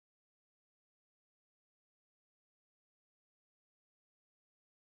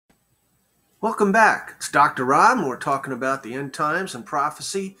Welcome back. It's Dr. Rob, and we're talking about the end times and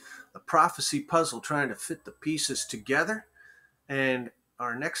prophecy, the prophecy puzzle, trying to fit the pieces together. And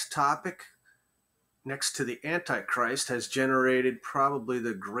our next topic, next to the Antichrist, has generated probably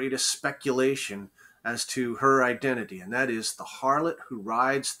the greatest speculation as to her identity, and that is the harlot who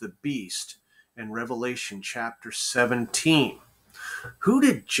rides the beast in Revelation chapter 17. Who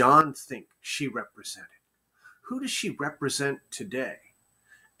did John think she represented? Who does she represent today?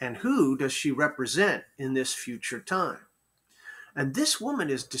 And who does she represent in this future time? And this woman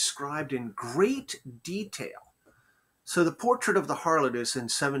is described in great detail. So the portrait of the harlot is in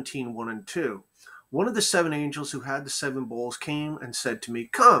 17:1 and 2. One of the seven angels who had the seven bowls came and said to me,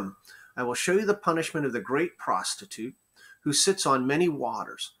 "Come, I will show you the punishment of the great prostitute who sits on many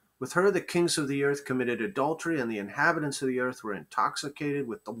waters. With her the kings of the earth committed adultery, and the inhabitants of the earth were intoxicated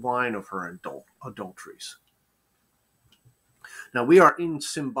with the wine of her adulteries." Now, we are in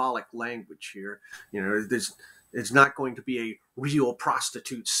symbolic language here. It's not going to be a real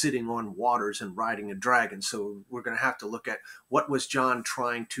prostitute sitting on waters and riding a dragon. So we're going to have to look at what was John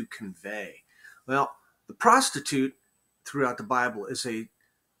trying to convey. Well, the prostitute throughout the Bible is a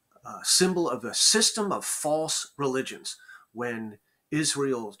symbol of a system of false religions. When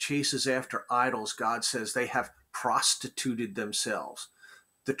Israel chases after idols, God says they have prostituted themselves.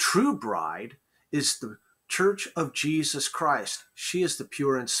 The true bride is the Church of Jesus Christ. She is the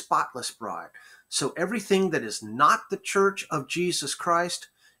pure and spotless bride. So everything that is not the Church of Jesus Christ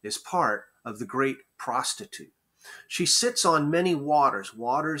is part of the great prostitute. She sits on many waters.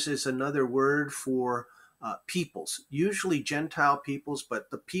 Waters is another word for peoples, usually Gentile peoples,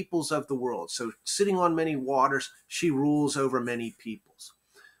 but the peoples of the world. So sitting on many waters, she rules over many peoples.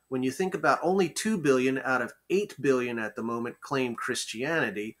 When you think about only 2 billion out of 8 billion at the moment claim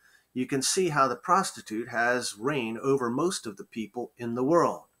Christianity, you can see how the prostitute has reign over most of the people in the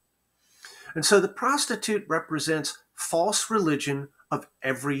world. And so the prostitute represents false religion of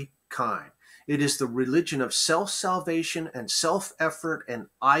every kind. It is the religion of self-salvation and self-effort and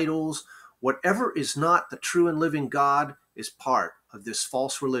idols. Whatever is not the true and living God is part of this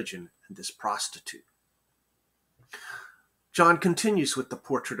false religion and this prostitute. John continues with the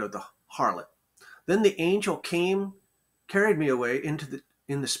portrait of the harlot. Then the angel carried me away in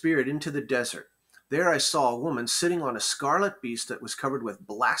the spirit into the desert. There I saw a woman sitting on a scarlet beast that was covered with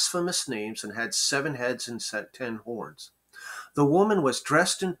blasphemous names and had 7 heads and 10 horns. The woman was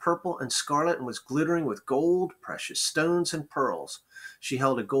dressed in purple and scarlet and was glittering with gold, precious stones, and pearls. She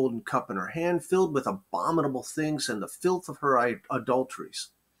held a golden cup in her hand filled with abominable things and the filth of her adulteries.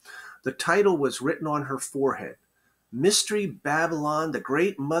 The title was written on her forehead: Mystery Babylon, the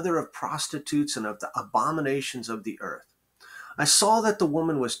great mother of prostitutes and of the abominations of the earth. I saw that the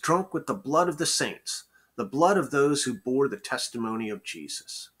woman was drunk with the blood of the saints, the blood of those who bore the testimony of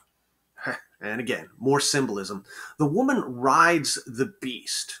Jesus. And again, more symbolism. The woman rides the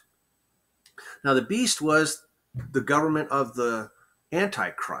beast. Now, the beast was the government of the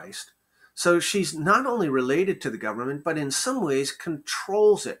Antichrist. So she's not only related to the government, but in some ways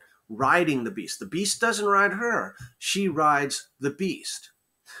controls it, riding the beast. The beast doesn't ride her. She rides the beast.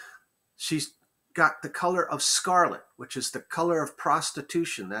 She's got the color of scarlet, which is the color of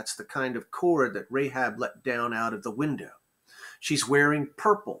prostitution. That's the kind of cord that Rahab let down out of the window. She's wearing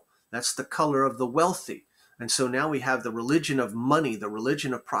purple. That's the color of the wealthy. And so now we have the religion of money, the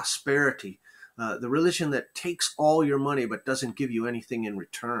religion of prosperity, the religion that takes all your money but doesn't give you anything in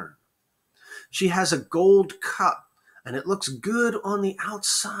return. She has a gold cup, and it looks good on the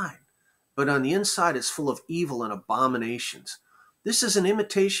outside, but on the inside it's full of evil and abominations. This is an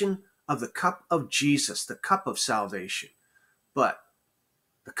imitation of the cup of Jesus, the cup of salvation. But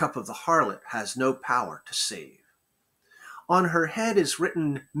the cup of the harlot has no power to save. On her head is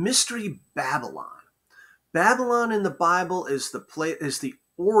written Mystery Babylon. Babylon in the Bible is the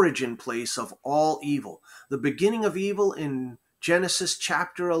origin place of all evil. The beginning of evil in Genesis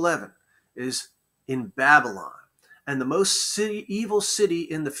chapter 11 is in Babylon. And the most evil city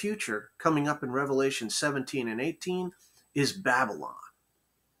in the future, coming up in Revelation 17 and 18, is Babylon.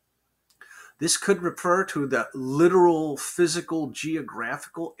 This could refer to the literal, physical,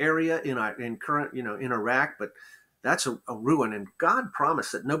 geographical area in current, in Iraq, but that's a ruin. And God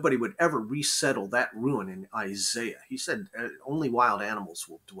promised that nobody would ever resettle that ruin in Isaiah. He said only wild animals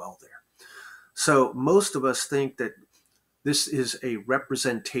will dwell there. So most of us think that this is a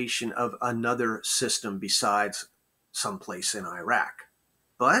representation of another system besides someplace in Iraq.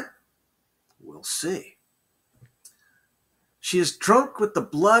 But we'll see. She is drunk with the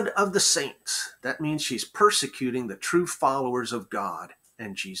blood of the saints. That means she's persecuting the true followers of God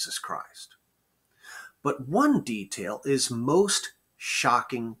and Jesus Christ. But one detail is most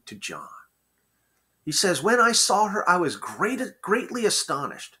shocking to John. He says, when I saw her, I was greatly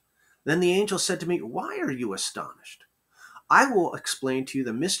astonished. Then the angel said to me, why are you astonished? I will explain to you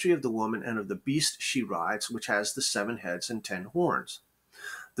the mystery of the woman and of the beast she rides, which has the 7 heads and 10 horns.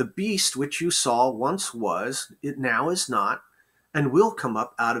 The beast which you saw once was, it now is not, and will come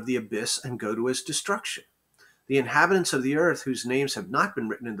up out of the abyss and go to his destruction. The inhabitants of the earth, whose names have not been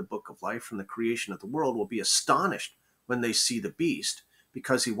written in the book of life from the creation of the world, will be astonished when they see the beast,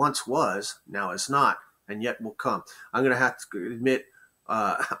 because he once was, now is not, and yet will come. I'm going to have to admit,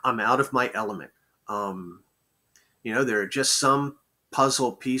 I'm out of my element. There are just some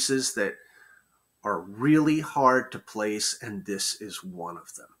puzzle pieces that are really hard to place, and this is one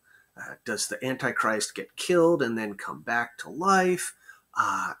of them. Does the Antichrist get killed and then come back to life?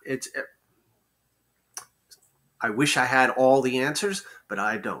 I wish I had all the answers, but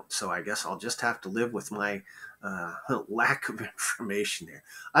I don't. So I guess I'll just have to live with my lack of information there.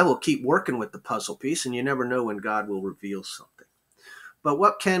 I will keep working with the puzzle piece, and you never know when God will reveal something. But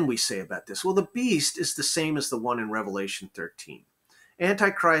what can we say about this? Well, the beast is the same as the one in Revelation 13.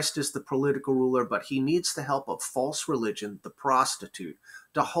 Antichrist is the political ruler, but he needs the help of false religion, the prostitute,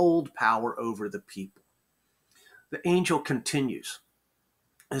 to hold power over the people. The angel continues.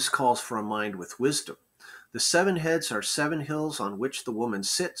 This calls for a mind with wisdom. The 7 heads are 7 hills on which the woman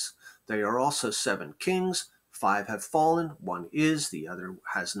sits. They are also 7 kings. 5 have fallen, 1 is, the other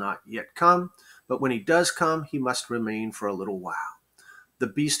has not yet come. But when he does come, he must remain for a little while. The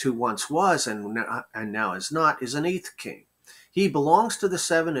beast who once was and now is not is an 8th king. He belongs to the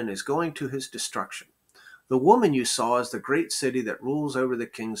 7 and is going to his destruction. The woman you saw is the great city that rules over the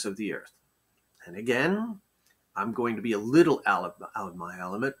kings of the earth. And again, I'm going to be a little out of my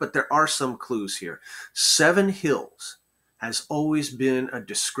element, but there are some clues here. 7 hills has always been a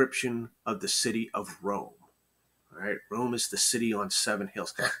description of the city of Rome. All right, Rome is the city on 7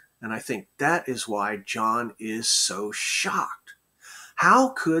 hills. And I think that is why John is so shocked. How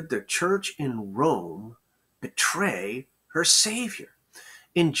could the church in Rome betray her Savior?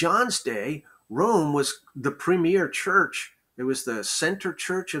 In John's day, Rome was the premier church. It was the center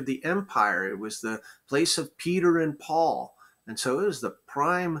church of the empire. It was the place of Peter and Paul. And so it was the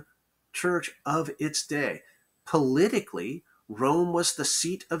prime church of its day. Politically, Rome was the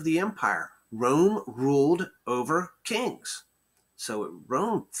seat of the empire. Rome ruled over kings. So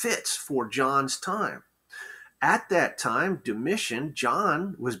Rome fits for John's time. At that time, Domitian,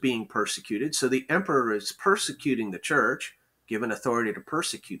 John was being persecuted. So the emperor is persecuting the church, given authority to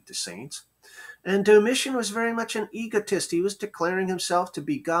persecute the saints. And Domitian was very much an egotist. He was declaring himself to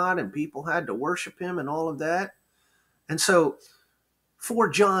be God, and people had to worship him and all of that. And so for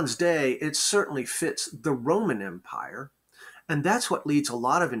John's day, it certainly fits the Roman Empire. And that's what leads a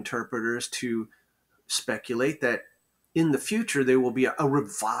lot of interpreters to speculate that in the future there will be a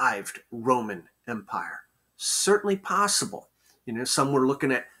revived Roman Empire. Certainly possible. Some were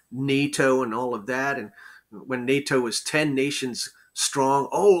looking at NATO and all of that. And when NATO was 10 nations strong,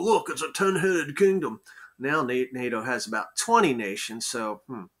 oh, look, it's a 10-headed kingdom. Now NATO has about 20 nations, so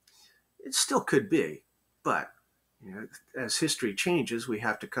it still could be. But as history changes, we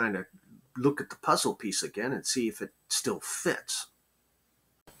have to kind of look at the puzzle piece again and see if it still fits.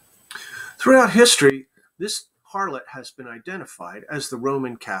 Throughout history, this harlot has been identified as the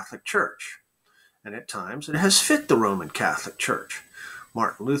Roman Catholic Church. And at times it has fit the Roman Catholic Church.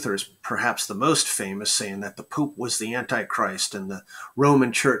 Martin Luther is perhaps the most famous, saying that the Pope was the Antichrist and the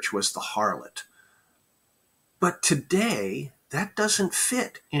Roman Church was the harlot. But today, that doesn't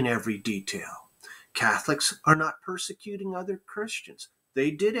fit in every detail. Catholics are not persecuting other Christians.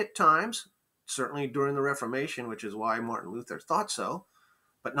 They did at times, certainly during the Reformation, which is why Martin Luther thought so,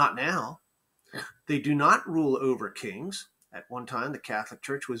 but not now. They do not rule over kings. At one time, the Catholic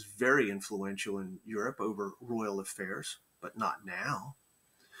Church was very influential in Europe over royal affairs, but not now.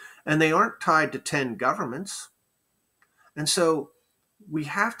 And they aren't tied to 10 governments. And so we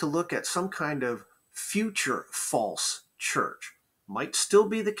have to look at some kind of future false church. Might still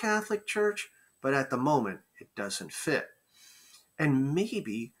be the Catholic Church, but at the moment, it doesn't fit. And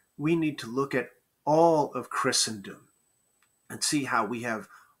maybe we need to look at all of Christendom and see how we have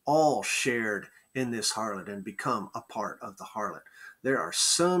all shared in this harlot and become a part of the harlot. There are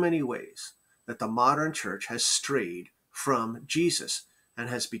so many ways that the modern church has strayed from Jesus and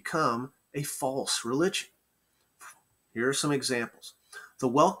has become a false religion. Here are some examples. The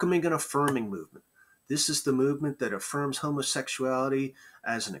welcoming and affirming movement. This is the movement that affirms homosexuality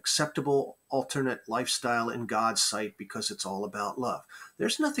as an acceptable alternate lifestyle in God's sight because it's all about love.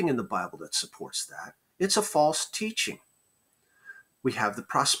 There's nothing in the Bible that supports that. It's a false teaching. We have the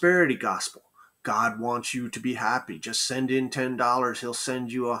prosperity gospel. God wants you to be happy. Just send in $10, he'll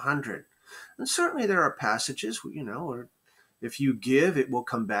send you $100. And certainly there are passages, where if you give, it will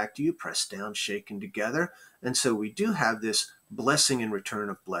come back to you, pressed down, shaken together. And so we do have this blessing in return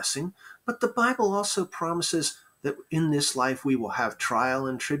of blessing. But the Bible also promises that in this life we will have trial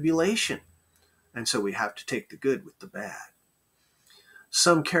and tribulation. And so we have to take the good with the bad.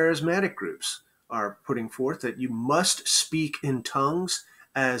 Some charismatic groups are putting forth that you must speak in tongues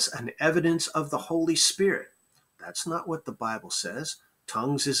as an evidence of the Holy Spirit. That's not what the Bible says.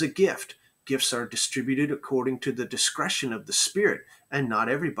 Tongues is a gift. Gifts are distributed according to the discretion of the Spirit, and not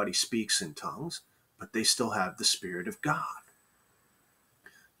everybody speaks in tongues, but they still have the Spirit of God.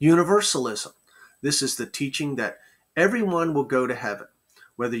 Universalism. This is the teaching that everyone will go to heaven,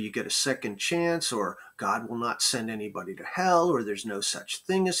 whether you get a second chance or God will not send anybody to hell or there's no such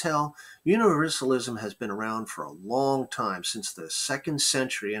thing as hell. Universalism has been around for a long time, since the 2nd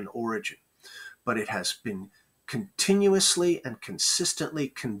century in origin, but it has been continuously and consistently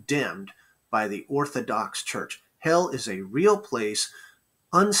condemned by the Orthodox Church. Hell is a real place.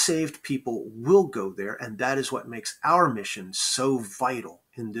 Unsaved people will go there, and that is what makes our mission so vital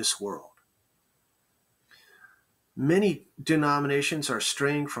in this world. Many denominations are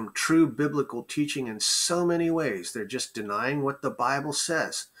straying from true biblical teaching in so many ways. They're just denying what the Bible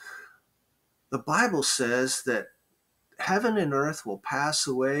says. The Bible says that heaven and earth will pass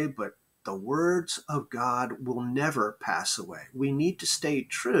away, but the words of God will never pass away. We need to stay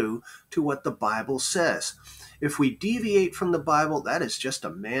true to what the Bible says. If we deviate from the Bible, that is just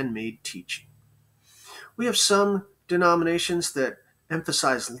a man-made teaching. We have some denominations that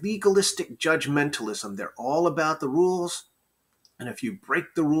emphasize legalistic judgmentalism. They're all about the rules, and if you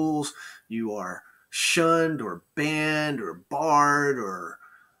break the rules, you are shunned or banned or barred or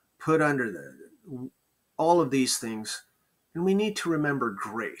put under all of these things. And we need to remember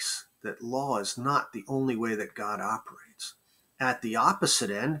grace, that law is not the only way that God operates. At the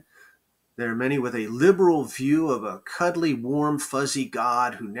opposite end, there are many with a liberal view of a cuddly, warm, fuzzy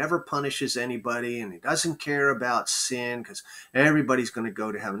God who never punishes anybody, and he doesn't care about sin because everybody's going to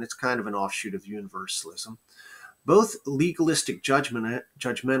go to heaven. It's kind of an offshoot of universalism. Both legalistic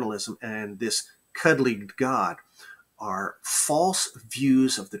judgmentalism and this cuddly God are false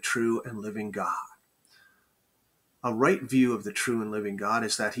views of the true and living God. A right view of the true and living God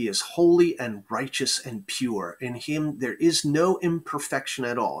is that he is holy and righteous and pure. In him there is no imperfection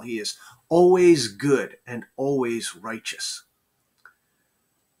at all. He is always good and always righteous.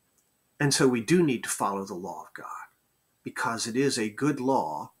 And so we do need to follow the law of God, because it is a good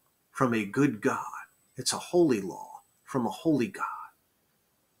law from a good God. It's a holy law from a holy God.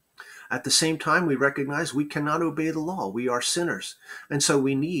 At the same time, we recognize we cannot obey the law. We are sinners. And so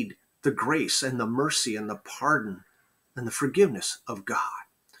we need the grace and the mercy and the pardon and the forgiveness of God.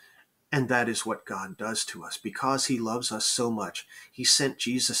 And that is what God does to us. Because he loves us so much, he sent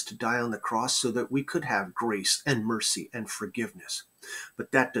Jesus to die on the cross so that we could have grace and mercy and forgiveness.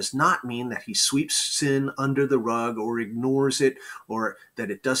 But that does not mean that he sweeps sin under the rug or ignores it, or that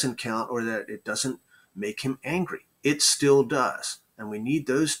it doesn't count, or that it doesn't make him angry. It still does. And we need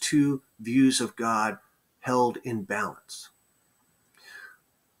those two views of God held in balance.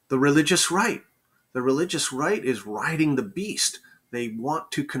 The religious right. The religious right is riding the beast. They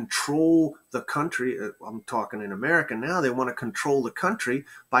want to control the country. I'm talking in America now. They want to control the country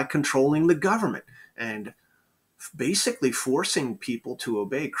by controlling the government and basically forcing people to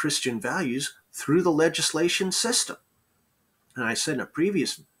obey Christian values through the legislation system. And I said in a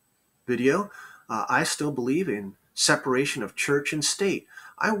previous video, I still believe in separation of church and state.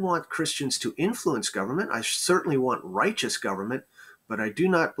 I want Christians to influence government. I certainly want righteous government, but I do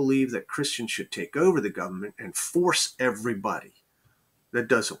not believe that Christians should take over the government and force everybody. That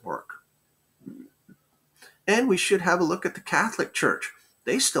doesn't work. And we should have a look at the Catholic Church.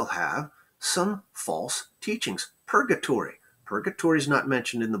 They still have some false teachings. Purgatory. Purgatory is not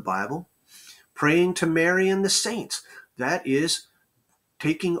mentioned in the Bible. Praying to Mary and the saints. That is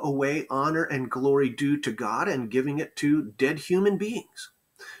taking away honor and glory due to God and giving it to dead human beings.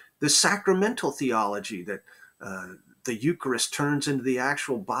 The sacramental theology that the Eucharist turns into the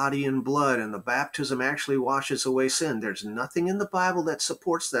actual body and blood, and the baptism actually washes away sin. There's nothing in the Bible that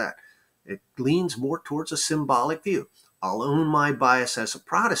supports that. It leans more towards a symbolic view. I'll own my bias as a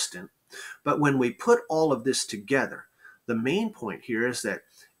Protestant, but when we put all of this together, the main point here is that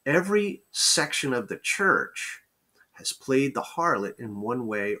every section of the church has played the harlot in one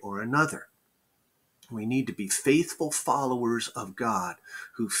way or another. We need to be faithful followers of God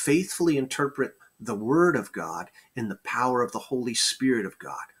who faithfully interpret the Word of God in the power of the Holy Spirit of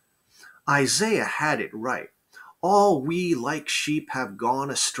God. Isaiah had it right. All we like sheep have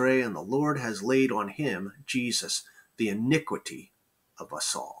gone astray, and the Lord has laid on him, Jesus, the iniquity of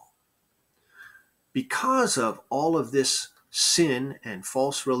us all. Because of all of this sin and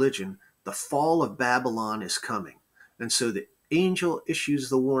false religion, the fall of Babylon is coming. And so the angel issues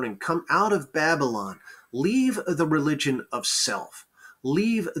the warning, come out of Babylon, leave the religion of self,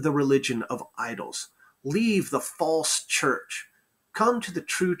 leave the religion of idols, leave the false church, come to the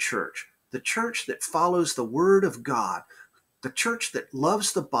true church, the church that follows the word of God, the church that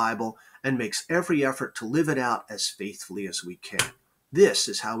loves the Bible and makes every effort to live it out as faithfully as we can. This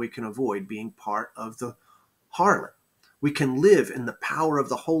is how we can avoid being part of the harlot. We can live in the power of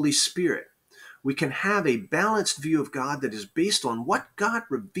the Holy Spirit. We can have a balanced view of God that is based on what God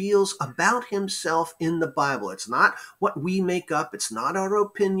reveals about himself in the Bible. It's not what we make up. It's not our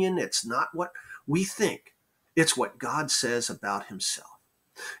opinion. It's not what we think. It's what God says about himself.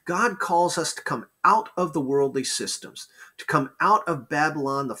 God calls us to come out of the worldly systems, to come out of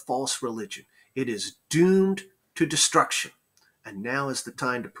Babylon, the false religion. It is doomed to destruction. And now is the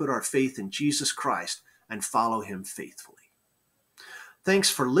time to put our faith in Jesus Christ and follow him faithfully.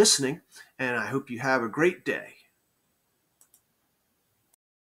 Thanks for listening, and I hope you have a great day.